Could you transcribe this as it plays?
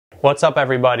What's up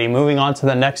everybody? Moving on to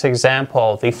the next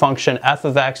example. The function f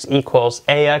of x equals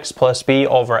ax plus b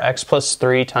over x plus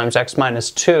 3 times x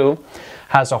minus 2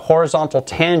 has a horizontal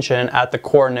tangent at the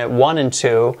coordinate 1 and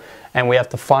 2, and we have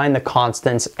to find the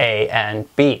constants a and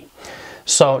b.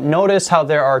 So notice how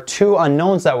there are two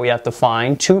unknowns that we have to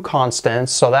find, two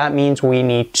constants, so that means we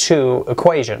need two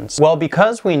equations. Well,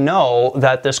 because we know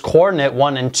that this coordinate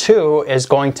 1 and 2 is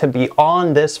going to be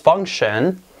on this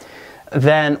function,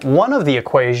 then one of the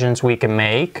equations we can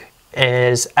make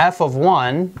is f of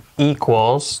 1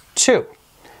 equals 2.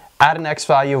 At an x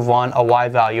value of 1, a y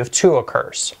value of 2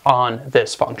 occurs on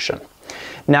this function.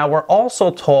 Now we're also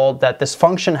told that this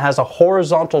function has a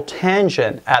horizontal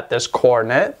tangent at this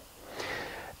coordinate,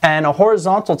 and a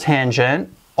horizontal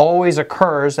tangent always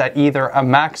occurs at either a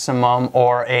maximum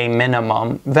or a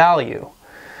minimum value.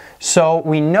 So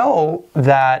we know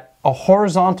that a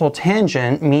horizontal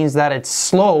tangent means that its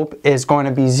slope is going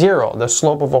to be 0. The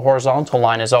slope of a horizontal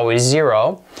line is always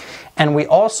 0. And we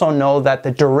also know that the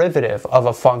derivative of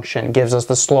a function gives us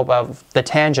the slope of the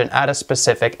tangent at a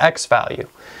specific x value.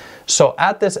 So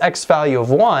at this x value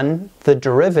of 1, the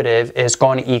derivative is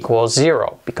going to equal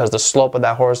 0 because the slope of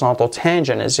that horizontal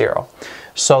tangent is 0.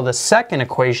 So the second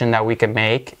equation that we can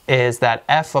make is that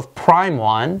f of prime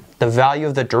 1, the value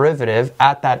of the derivative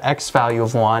at that x value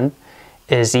of 1,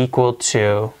 is equal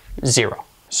to 0.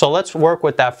 So let's work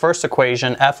with that first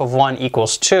equation, f of 1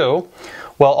 equals 2.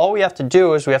 Well, all we have to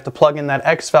do is we have to plug in that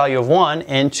x value of 1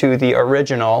 into the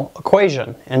original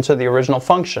equation, into the original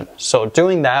function. So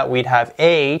doing that, we'd have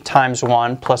a times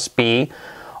 1 plus b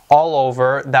all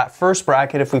over that first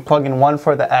bracket. If we plug in 1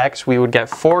 for the x, we would get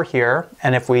 4 here.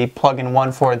 And if we plug in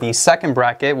 1 for the second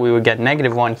bracket, we would get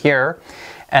negative 1 here.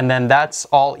 And then that's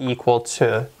all equal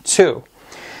to 2.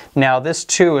 Now this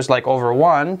 2 is like over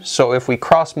 1, so if we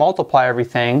cross multiply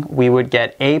everything, we would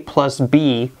get a plus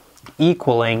b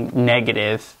equaling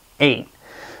negative 8.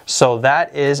 So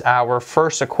that is our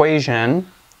first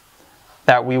equation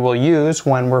that we will use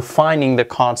when we're finding the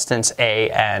constants a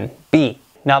and b.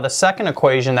 Now the second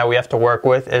equation that we have to work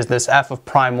with is this f of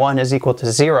prime 1 is equal to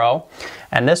 0.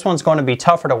 And this one's going to be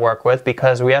tougher to work with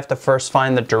because we have to first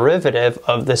find the derivative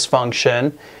of this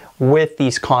function with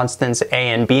these constants a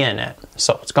and b in it.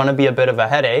 So it's going to be a bit of a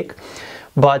headache.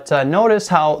 But notice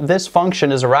how this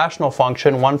function is a rational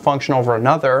function, one function over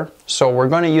another. So we're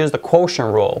going to use the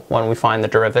quotient rule when we find the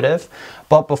derivative.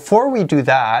 But before we do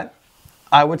that,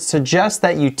 I would suggest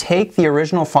that you take the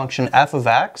original function f of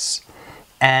x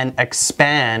and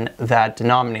expand that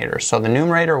denominator. So the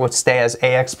numerator would stay as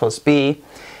ax plus b.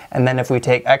 And then if we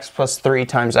take x plus 3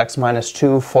 times x minus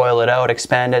 2, FOIL it out,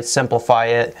 expand it, simplify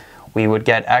it, we would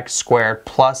get x squared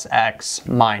plus x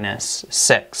minus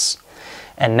 6.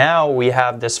 And now we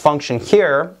have this function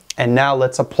here, and now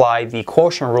let's apply the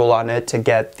quotient rule on it to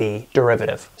get the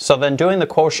derivative. So then doing the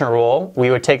quotient rule,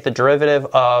 we would take the derivative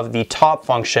of the top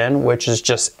function, which is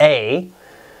just a,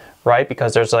 right?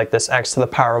 Because there's like this x to the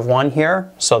power of 1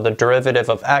 here. So the derivative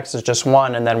of x is just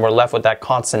 1, and then we're left with that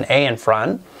constant a in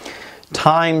front,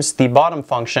 times the bottom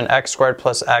function, x squared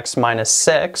plus x minus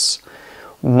 6,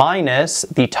 minus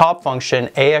the top function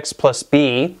ax plus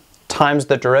b times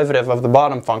the derivative of the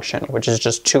bottom function, which is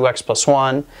just 2x plus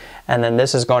 1, and then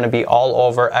this is going to be all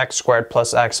over x squared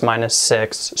plus x minus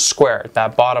 6 squared,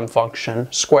 that bottom function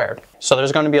squared. So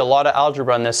there's going to be a lot of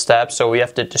algebra in this step, so we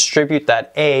have to distribute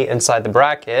that a inside the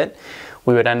bracket.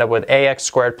 We would end up with ax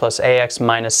squared plus ax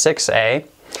minus 6a.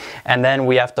 And then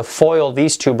we have to FOIL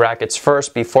these two brackets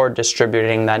first before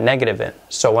distributing that negative in.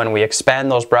 So when we expand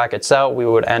those brackets out, we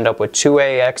would end up with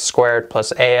 2ax squared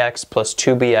plus ax plus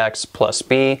 2bx plus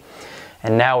b.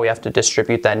 And now we have to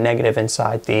distribute that negative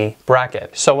inside the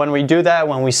bracket. So when we do that,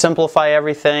 when we simplify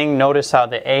everything, notice how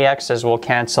the ax's will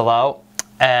cancel out.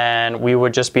 And we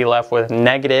would just be left with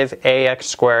negative ax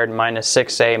squared minus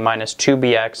 6a minus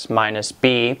 2bx minus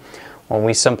b when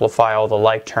we simplify all the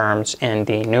like terms in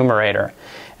the numerator.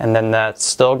 And then that's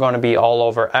still going to be all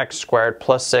over x squared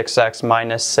plus 6x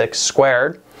minus 6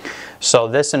 squared. So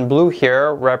this in blue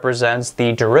here represents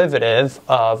the derivative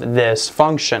of this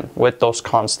function with those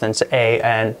constants a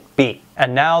and b.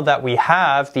 And now that we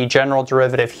have the general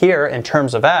derivative here in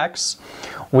terms of x,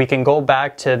 we can go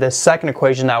back to this second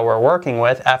equation that we're working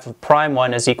with, f of prime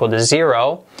 1 is equal to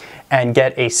 0, and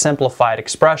get a simplified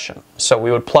expression. So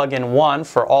we would plug in 1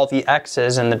 for all the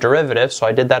x's in the derivative, so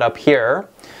I did that up here.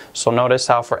 So notice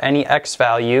how for any x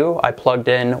value, I plugged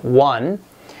in 1,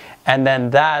 and then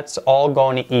that's all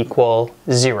going to equal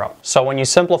 0. So when you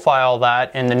simplify all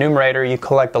that, in the numerator you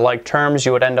collect the like terms,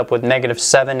 you would end up with negative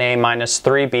 7a minus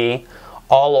 3b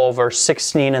all over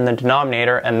 16 in the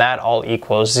denominator, and that all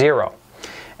equals 0.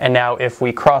 And now if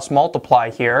we cross multiply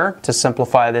here to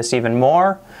simplify this even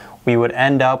more, we would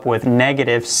end up with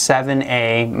negative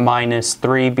 7a minus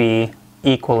 3b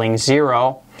equaling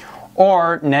 0,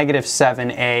 or negative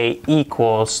 7a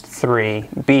equals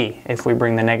 3b if we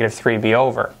bring the negative 3b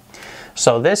over.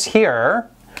 So this here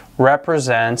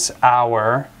represents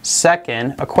our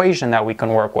second equation that we can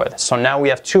work with. So now we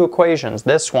have two equations.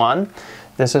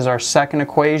 This is our second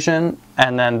equation,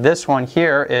 and then this one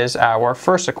here is our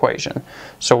first equation.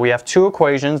 So we have two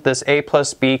equations, this a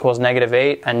plus b equals negative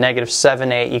 8 and negative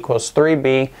 7a equals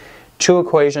 3b. Two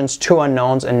equations, two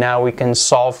unknowns, and now we can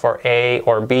solve for a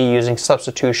or b using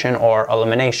substitution or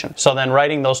elimination. So then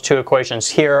writing those two equations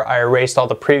here, I erased all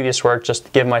the previous work just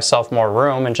to give myself more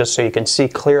room and just so you can see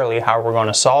clearly how we're going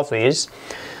to solve these.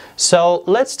 So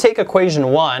let's take equation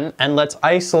 1 and let's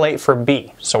isolate for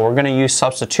b. So we're going to use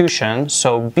substitution.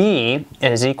 So b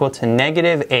is equal to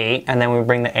negative 8, and then we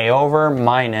bring the a over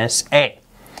minus a.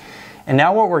 And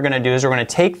now what we're going to do is we're going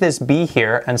to take this b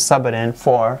here and sub it in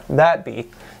for that b.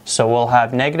 So we'll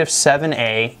have negative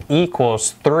 7a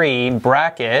equals 3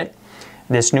 bracket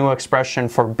this new expression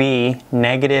for b,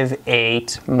 negative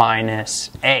 8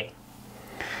 minus a.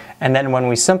 And then when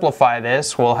we simplify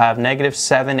this, we'll have negative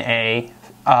 7a,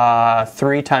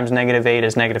 3 times negative 8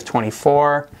 is negative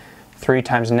 24, 3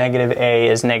 times negative a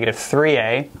is negative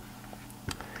 3a.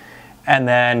 And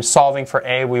then solving for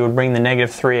a, we would bring the negative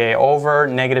 3a over,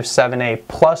 negative 7a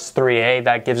plus 3a,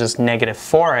 that gives us negative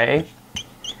 4a.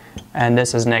 And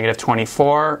this is negative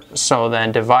 24, so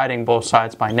then dividing both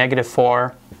sides by negative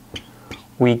 4,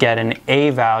 we get an a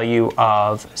value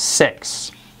of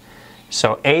 6.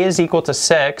 So a is equal to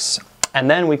 6, and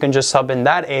then we can just sub in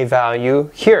that a value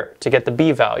here to get the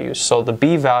b value. So the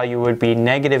b value would be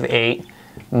negative 8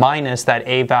 minus that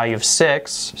a value of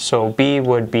 6, so b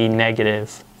would be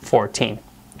negative 14.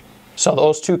 So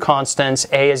those two constants,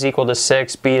 a is equal to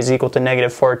 6, b is equal to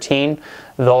negative 14,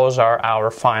 those are our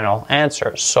final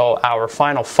answers. So our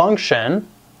final function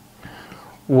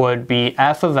would be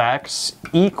f of x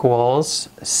equals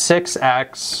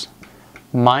 6x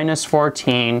minus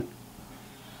 14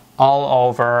 all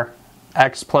over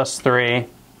x plus 3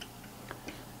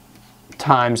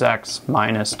 times x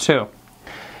minus 2.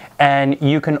 And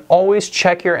you can always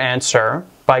check your answer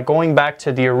by going back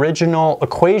to the original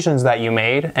equations that you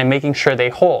made and making sure they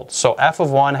hold. So f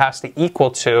of 1 has to equal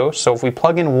to, so if we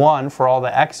plug in 1 for all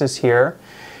the x's here,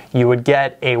 you would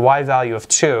get a y value of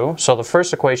 2, so the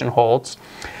first equation holds.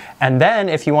 And then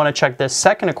if you want to check this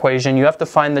second equation, you have to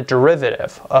find the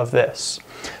derivative of this.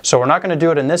 So we're not going to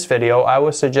do it in this video. I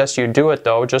would suggest you do it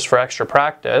though, just for extra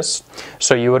practice.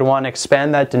 So you would want to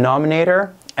expand that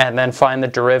denominator and then find the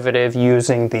derivative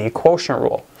using the quotient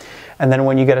rule. And then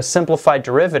when you get a simplified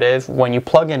derivative, when you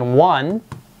plug in 1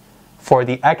 for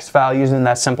the x values in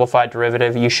that simplified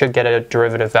derivative, you should get a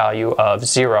derivative value of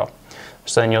 0.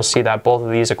 So then you'll see that both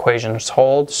of these equations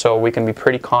hold, so we can be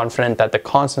pretty confident that the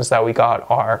constants that we got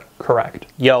are correct.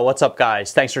 Yo, what's up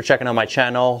guys? Thanks for checking out my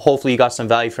channel. Hopefully you got some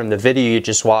value from the video you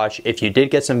just watched. If you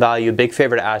did get some value, big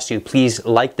favor to ask you, please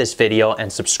like this video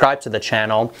and subscribe to the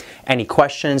channel. Any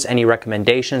questions, any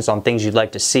recommendations on things you'd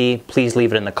like to see, please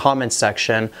leave it in the comments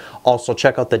section. Also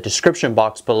check out the description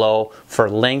box below for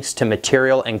links to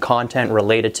material and content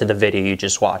related to the video you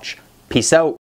just watched. Peace out.